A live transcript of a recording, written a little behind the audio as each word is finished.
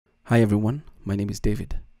Hi everyone, my name is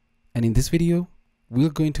David, and in this video we're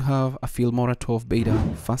going to have a Filmora 12 beta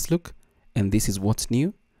fast look, and this is what's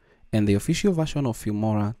new. And the official version of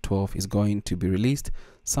Filmora 12 is going to be released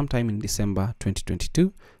sometime in December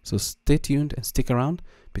 2022, so stay tuned and stick around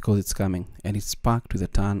because it's coming and it's packed with a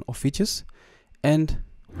ton of features. And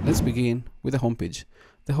let's begin with the homepage.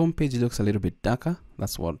 The homepage looks a little bit darker.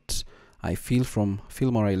 That's what I feel from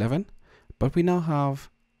Filmora 11, but we now have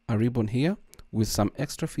a ribbon here with some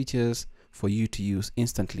extra features for you to use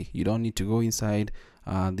instantly. You don't need to go inside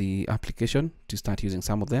the application to start using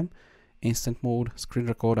some of them. Instant mode, screen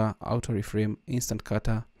recorder, auto reframe, instant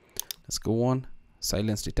cutter. Let's go on.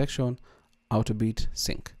 Silence detection, auto beat,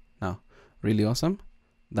 sync. Now, really awesome.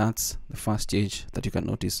 That's the first change that you can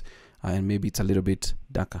notice, and maybe it's a little bit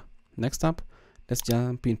darker. Next up, let's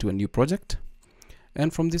jump into a new project.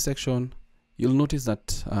 And from this section, you'll notice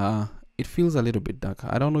that it feels a little bit darker.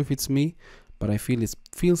 I don't know if it's me, but I feel it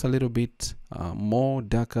feels a little bit more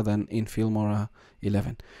darker than in Filmora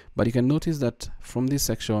 11. But you can notice that from this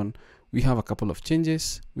section, we have a couple of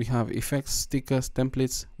changes. We have effects, stickers,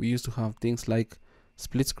 templates. We used to have things like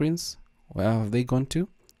split screens. Where have they gone to?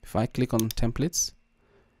 If I click on templates,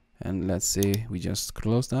 and let's say we just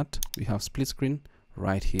close that, we have split screen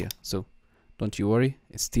right here. So don't you worry,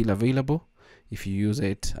 it's still available if you use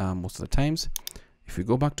it most of the times. If we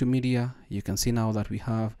go back to media, you can see now that we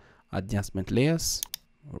have adjustment layers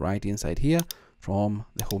right inside here from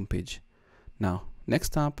the home page. Now,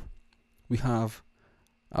 next up, we have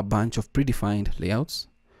a bunch of predefined layouts.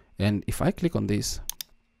 And if I click on this,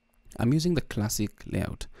 I'm using the classic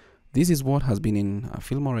layout. This is what has been in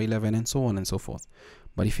Filmora 11 and so on and so forth.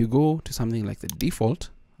 But if you go to something like the default,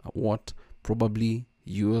 what probably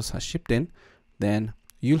yours has shipped in, then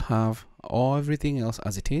you'll have everything else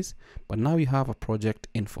as it is. But now you have a project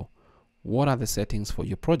info. What are the settings for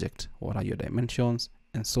your project? What are your dimensions?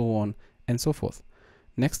 And so on and so forth.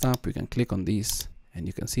 Next up, you can click on this and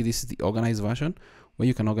you can see this is the organized version where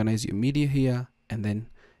you can organize your media here and then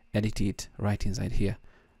edit it right inside here.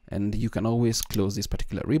 And you can always close this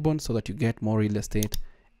particular ribbon so that you get more real estate,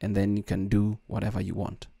 and then you can do whatever you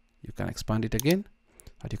want. You can expand it again,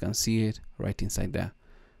 but you can see it right inside there.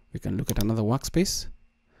 We can look at another workspace,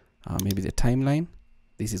 maybe the timeline.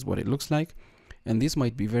 This is what it looks like. And this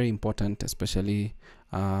might be very important, especially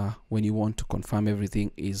when you want to confirm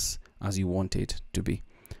everything is as you want it to be.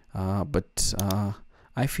 But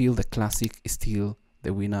I feel the classic is still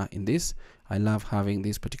the winner in this. I love having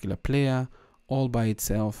this particular player all by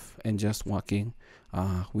itself and just working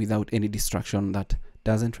without any distraction that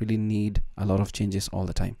doesn't really need a lot of changes all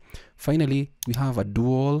the time. Finally, we have a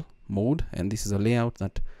dual mode, and this is a layout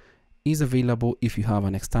that is available if you have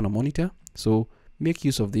an external monitor. So make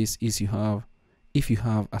use of this if you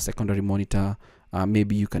have a secondary monitor.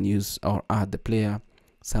 Maybe you can use or add the player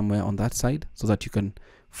somewhere on that side so that you can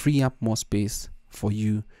free up more space for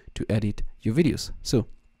you to edit your videos. So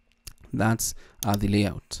that's the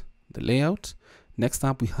layout. Next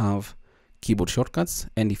up, we have keyboard shortcuts.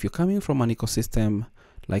 And if you're coming from an ecosystem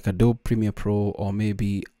like Adobe Premiere Pro or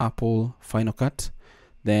maybe Apple Final Cut,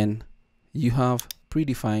 then you have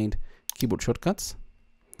predefined keyboard shortcuts.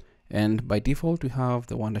 And by default, we have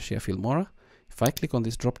the Wondershare Filmora. If I click on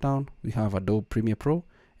this drop down, we have Adobe Premiere Pro,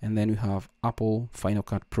 and then we have Apple Final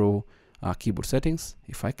Cut Pro keyboard settings.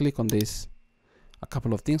 If I click on this, a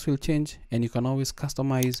couple of things will change, and you can always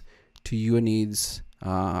customize to your needs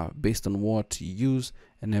based on what you use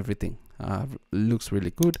and everything. Looks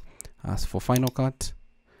really good. As for Final Cut,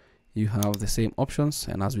 you have the same options,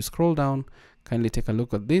 and as we scroll down, kindly take a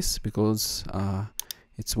look at this because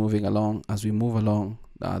it's moving along as we move along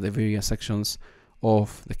the various sections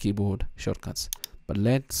of the keyboard shortcuts. But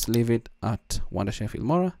let's leave it at Wondershare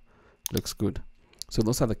Filmora. Looks good. So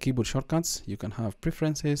those are the keyboard shortcuts. You can have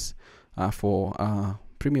preferences for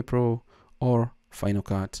Premiere Pro or Final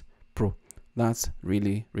Cut Pro. That's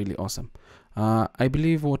really, really awesome. I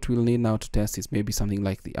believe what we'll need now to test is maybe something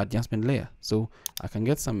like the adjustment layer. So I can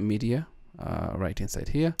get some media right inside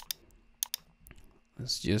here.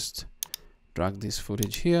 Let's just drag this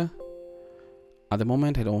footage here. At the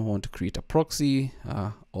moment, I don't want to create a proxy,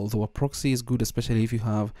 although a proxy is good, especially if you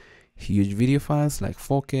have huge video files like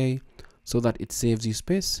 4K, so that it saves you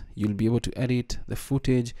space. You'll be able to edit the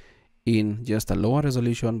footage in just a lower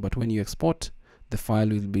resolution, but when you export, the file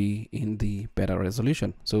will be in the better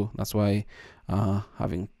resolution. So that's why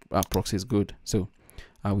having a proxy is good. So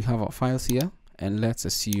we have our files here, and let's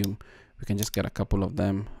assume we can just get a couple of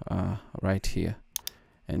them right here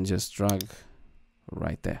and just drag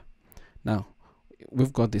right there. Now,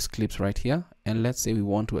 we've got these clips right here, and let's say we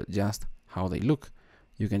want to adjust how they look.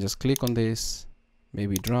 You can just click on this,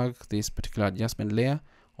 maybe drag this particular adjustment layer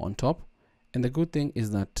on top. And the good thing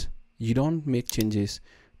is that you don't make changes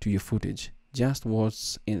to your footage, just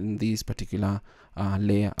what's in this particular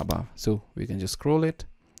layer above. So we can just scroll it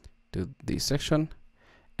to this section,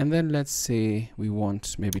 and then let's say we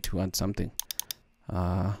want maybe to add something.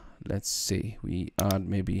 Let's say we add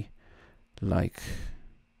maybe like,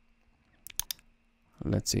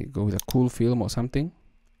 let's say go with a cool film or something.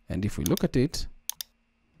 And if we look at it,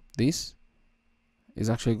 this is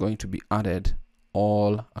actually going to be added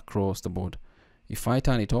all across the board. If I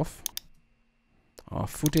turn it off, our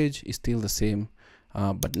footage is still the same,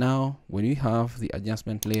 but now when we have the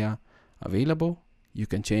adjustment layer available, you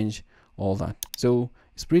can change all that. So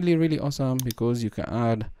it's really awesome because you can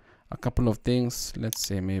add a couple of things. Let's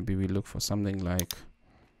say maybe we look for something like,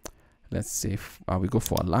 let's say we go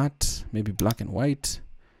for a lot, maybe black and white,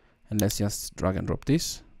 and let's just drag and drop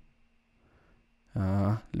this.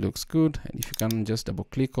 Looks good. And if you can just double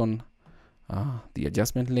click on the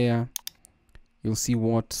adjustment layer, you'll see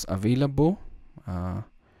what's available.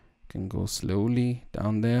 Can go slowly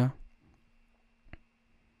down there.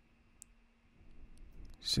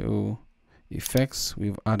 So effects,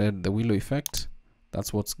 we've added the willow effect.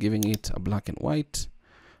 That's what's giving it a black and white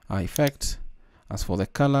effect. As for the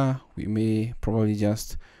color, we may probably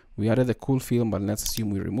just, we added the cool film, but let's assume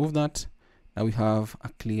we remove that. Now we have a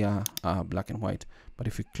clear black and white. But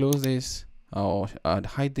if we close this or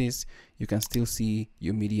hide this, you can still see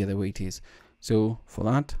your media the way it is. So for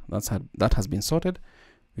that, that has been sorted.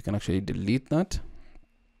 We can actually delete that.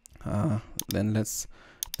 Then let's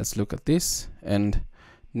look at this. And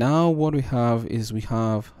now what we have is we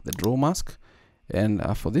have the draw mask. And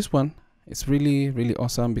for this one, it's really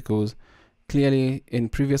awesome because clearly in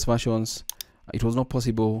previous versions, it was not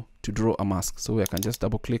possible to draw a mask. So I can just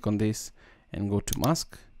double click on this and go to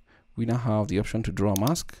mask. We now have the option to draw a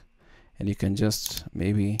mask, and you can just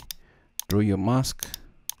maybe draw your mask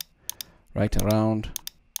right around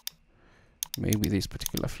maybe this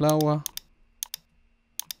particular flower.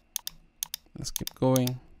 Let's keep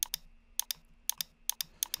going.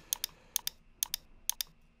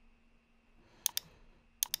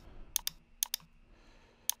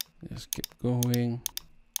 Just keep going.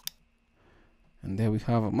 And there we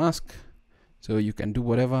have a mask. So you can do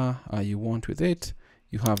whatever you want with it.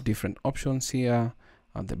 You have different options here.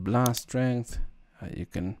 The blur strength, you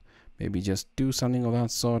can maybe just do something of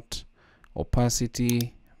that sort.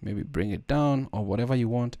 Opacity, maybe bring it down or whatever you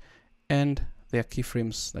want. And there are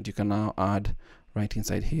keyframes that you can now add right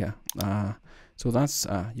inside here. So that's,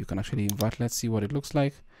 you can actually invert. Let's see what it looks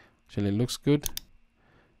like. Actually, it looks good.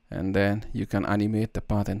 And then you can animate the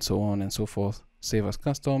path and so on and so forth. Save as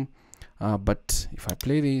custom. But if I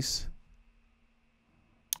play this,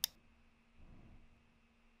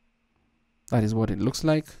 that is what it looks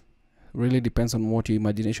like. Really depends on what your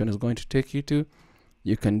imagination is going to take you to.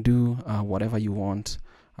 You can do whatever you want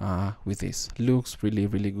with this. Looks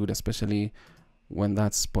really good, especially when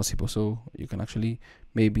that's possible. So you can actually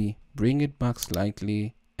maybe bring it back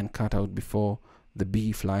slightly and cut out before the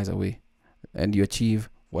bee flies away, and you achieve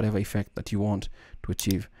whatever effect that you want to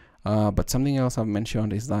achieve. But something else I've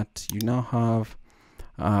mentioned is that you now have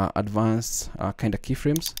advanced kind of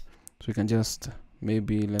keyframes. So you can just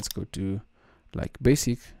maybe, let's go to like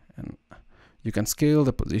basic, and you can scale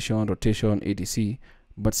the position, rotation, etc.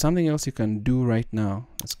 But something else you can do right now,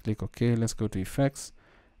 let's click OK, let's go to effects,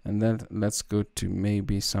 and then let's go to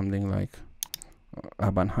maybe something like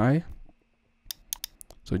urban high.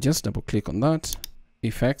 So just double click on that,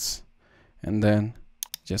 effects, and then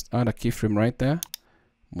just add a keyframe right there,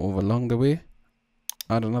 move along the way,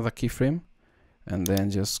 add another keyframe, and then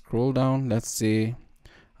just scroll down. Let's say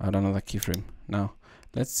add another keyframe. Now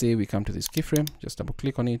let's say we come to this keyframe, just double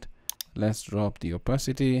click on it. Let's drop the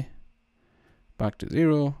opacity back to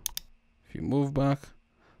 0. If you move back,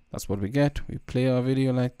 that's what we get. We play our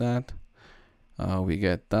video like that. We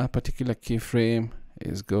get that particular keyframe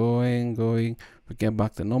is going. We get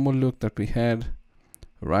back the normal look that we had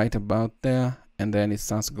right about there, and then it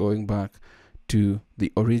starts going back to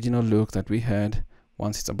the original look that we had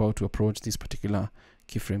once it's about to approach this particular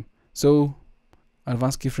keyframe. So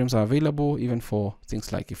advanced keyframes are available even for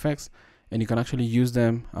things like effects, and you can actually use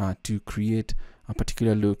them to create a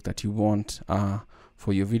particular look that you want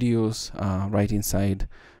for your videos right inside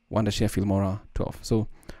Wondershare Filmora 12. So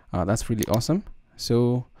that's really awesome.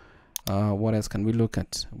 So what else can we look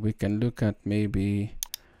at? We can look at maybe,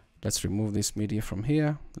 let's remove this media from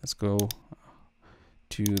here. Let's go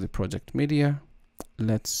to the project media.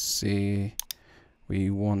 Let's say we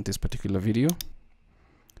want this particular video.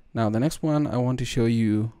 Now the next one, I want to show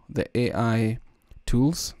you the AI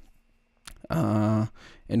tools, and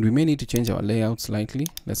we may need to change our layout slightly.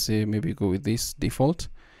 Let's say maybe go with this default,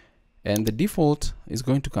 And the default is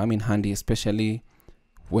going to come in handy, especially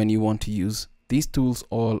when you want to use these tools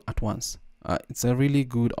all at once. It's a really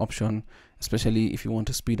good option, especially if you want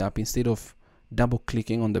to speed up instead of double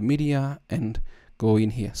clicking on the media and go in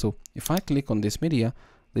here. So if I click on this media,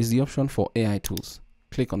 there's the option for AI tools.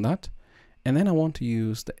 Click on that. And then I want to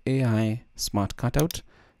use the AI Smart Cutout.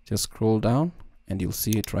 Just scroll down and you'll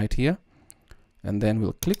see it right here. And then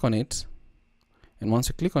we'll click on it. And once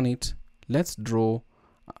you click on it, let's draw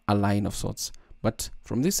a line of sorts. But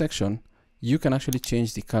from this section, you can actually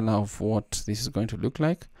change the color of what this is going to look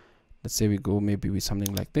like. Let's say we go maybe with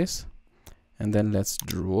something like this. And then let's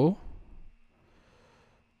draw.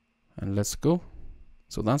 And let's go.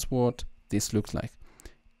 So that's what this looks like.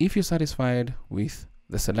 If you're satisfied with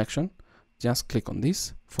the selection, just click on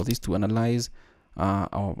this for this to analyze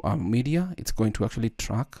our media. It's going to actually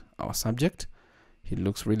track our subject. It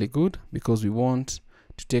looks really good because we want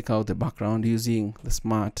to take out the background using the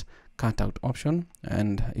Smart Cutout option,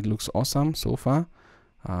 and it looks awesome so far.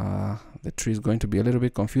 The tree is going to be a little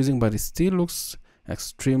bit confusing, but it still looks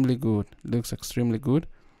extremely good. Looks extremely good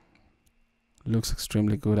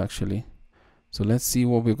actually. So let's see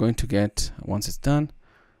what we're going to get once it's done.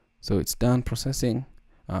 So it's done processing.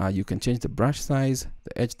 You can change the brush size,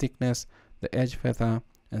 the edge thickness, the edge feather,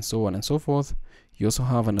 and so on and so forth. You also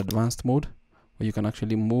have an advanced mode where you can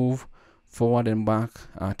actually move forward and back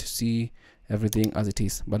to see everything as it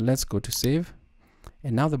is. But let's go to save.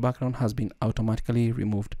 And now the background has been automatically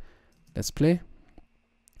removed. Let's play.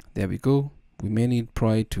 There we go. We may need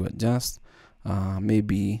probably to adjust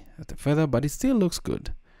maybe the feather, but it still looks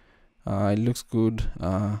good. It looks good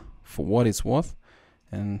for what it's worth.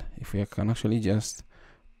 And if we can actually just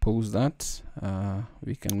pause that,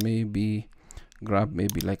 we can maybe grab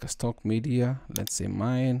maybe like a stock media. Let's say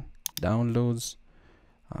mine, downloads.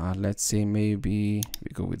 Let's say maybe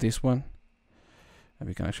we go with this one. And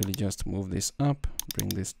we can actually just move this up, bring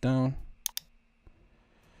this down.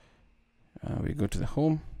 We go to the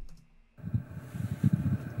home.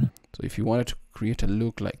 So if you wanted to create a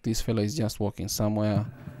look like this fellow is just walking somewhere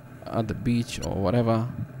at the beach or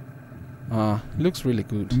whatever, looks really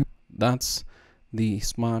good. That's the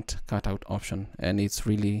Smart Cutout option, and it's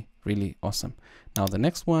really awesome. Now the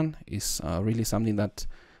next one is really something that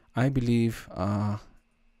I believe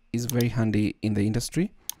is very handy in the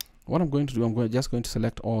industry. What I'm going to do, I'm just going to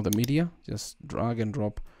select all the media, just drag and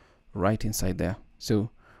drop right inside there.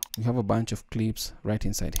 So we have a bunch of clips right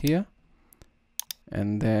inside here,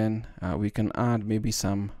 and then we can add maybe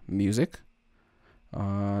some music.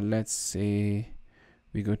 Let's say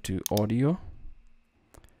we go to audio.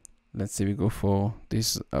 Let's say we go for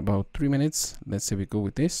this about 3 minutes. Let's say we go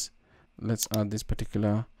with this. Let's add this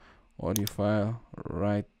particular audio file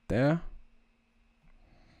right there.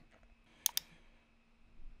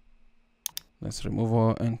 Let's remove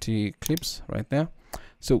our empty clips right there.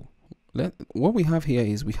 So what we have here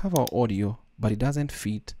is we have our audio, but it doesn't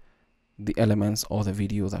fit the elements or the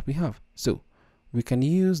video that we have. So we can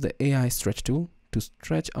use the AI stretch tool to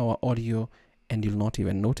stretch our audio, and you'll not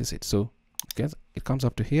even notice it. So it comes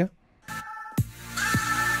up to here.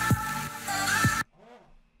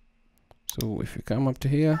 So if you come up to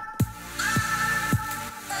here,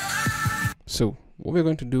 so what we're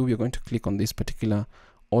going to do, we're going to click on this particular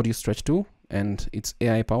audio stretch tool, and it's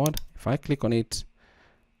AI powered. If I click on it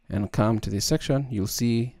and come to this section, you'll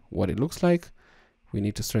see what it looks like. We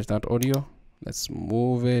need to stretch that audio. Let's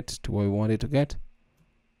move it to where we want it to get.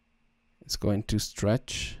 It's going to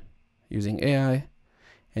stretch using AI,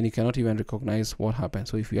 and you cannot even recognize what happened.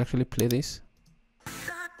 So if you actually play this,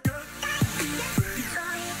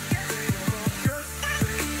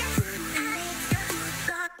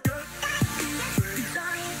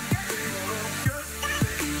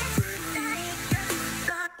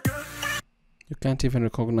 you can't even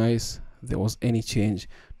recognize there was any change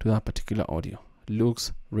to that particular audio.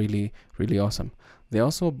 Looks really awesome. There are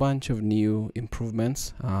also a bunch of new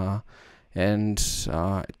improvements and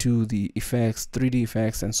to the effects, 3D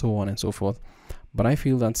effects, and so on and so forth. But I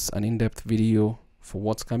feel that's an in-depth video for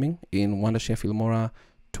what's coming in Wondershare Filmora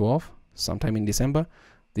 12 sometime in December.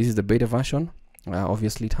 This is the beta version.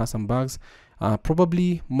 Obviously it has some bugs.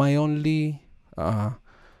 Probably my only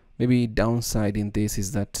maybe downside in this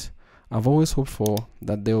is that I've always hoped for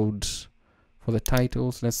that they would, for the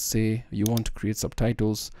titles, let's say you want to create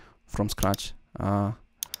subtitles from scratch.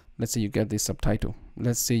 Let's say you get this subtitle.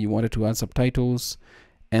 Let's say you wanted to add subtitles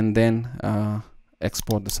and then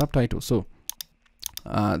export the subtitle. So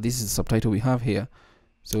this is the subtitle we have here.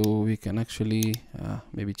 So we can actually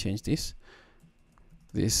maybe change this.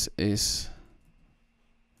 This is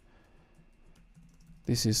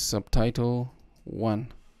subtitle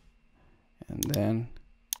 1, and then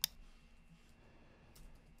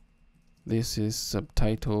this is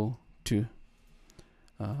subtitle 2.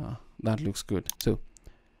 That looks good. So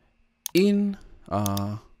in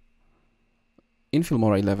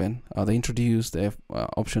Filmora 11, they introduced the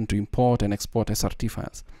option to import and export SRT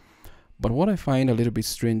files. But what I find a little bit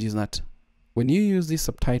strange is that when you use this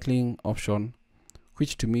subtitling option,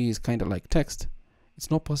 which to me is kind of like text, it's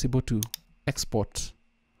not possible to export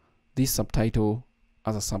this subtitle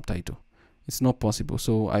as a subtitle. It's not possible.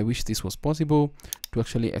 So I wish this was possible to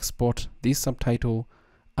actually export this subtitle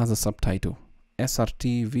as a subtitle,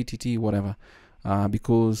 SRT, VTT, whatever,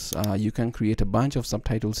 because you can create a bunch of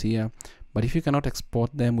subtitles here, but if you cannot export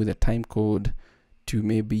them with a time code to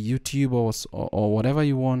maybe YouTube or whatever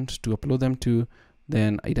you want to upload them to,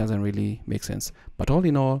 then it doesn't really make sense. But all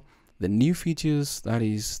in all, the new features, that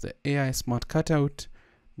is the AI Smart Cutout,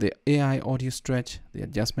 the AI Audio Stretch, the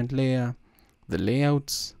adjustment layer, the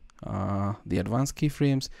layouts, the advanced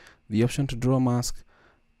keyframes, the option to draw mask,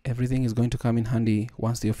 everything is going to come in handy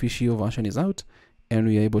once the official version is out and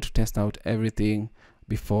we are able to test out everything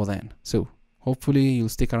before then. So hopefully you'll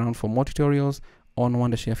stick around for more tutorials on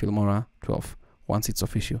Wondershare Filmora 12 once it's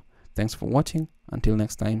official. Thanks for watching. Until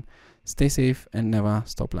next time, stay safe and never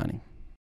stop learning.